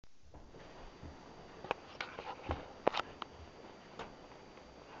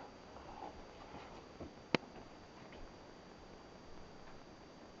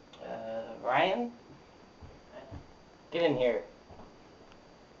Get in here.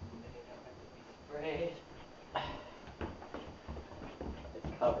 Sprayed. It's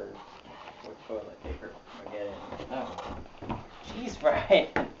covered with toilet paper. Now get in. Oh. Jeez, Brian.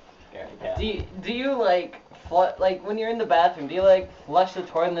 Yeah. Do you like like when you're in the bathroom? Do you like flush the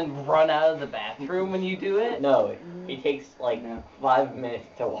toilet and then run out of the bathroom when you do it? No, he takes like 5 minutes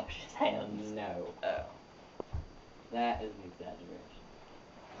to wash his hands. No. Oh. That is an exaggeration.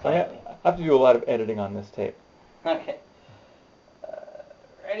 So I have to do a lot of editing on this tape. Okay.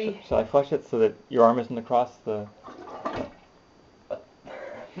 Ready? Shall I flush it so that your arm isn't across the...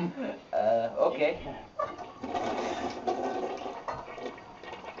 Okay.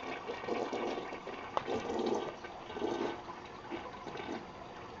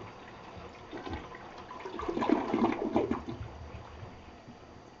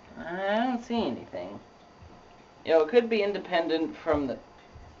 I don't see anything. You know, it could be independent from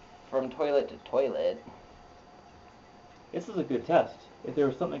toilet to toilet. This is a good test. If there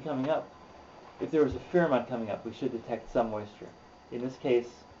was something coming up, if there was a fair amount coming up, we should detect some moisture. In this case,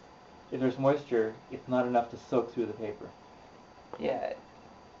 if there's moisture, it's not enough to soak through the paper. Yeah.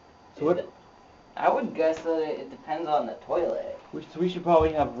 So what? I would guess that it depends on the toilet. So we should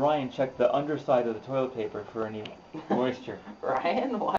probably have Ryan check the underside of the toilet paper for any moisture. Ryan, why?